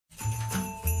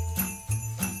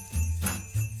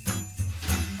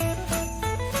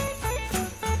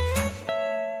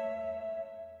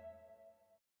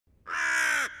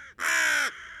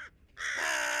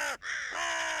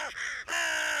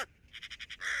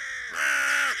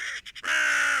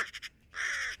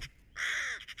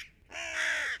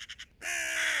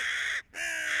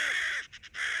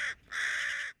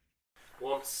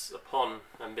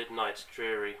midnight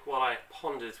dreary, while I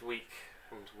pondered weak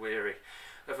and weary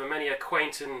over many a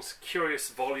quaint and curious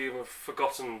volume of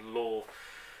forgotten lore.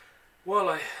 While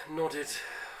I nodded,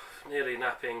 nearly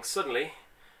napping, suddenly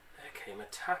there came a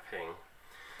tapping,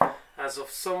 as of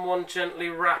someone gently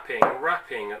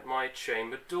rapping at my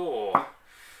chamber door.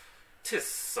 "'Tis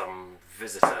some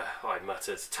visitor," I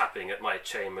muttered, tapping at my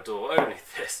chamber door, "only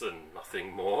this and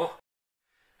nothing more."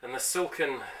 And the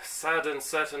silken, sad and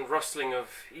certain rustling of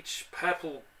each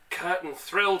purple curtain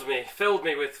filled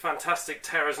me with fantastic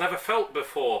terrors never felt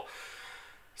before,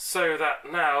 so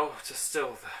that now, to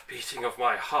still the beating of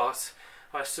my heart,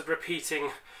 I stood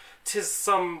repeating, "'Tis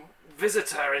some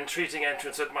visitor entreating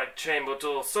entrance at my chamber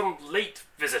door, some late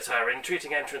visitor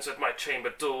entreating entrance at my chamber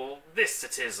door, this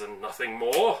it is and nothing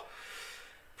more."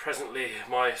 Presently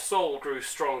my soul grew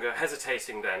stronger,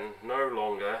 hesitating then no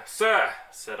longer. "Sir,"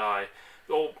 said I,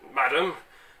 "or madam,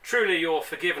 truly your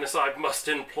forgiveness I must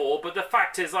implore, but the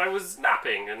fact is I was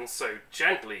napping, and so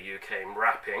gently you came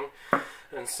rapping,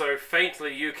 and so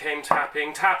faintly you came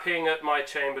tapping at my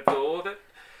chamber door, that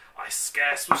I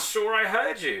scarce was sure I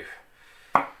heard you."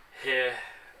 Here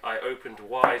I opened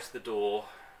wide the door,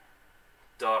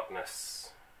 darkness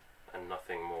and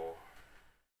nothing more.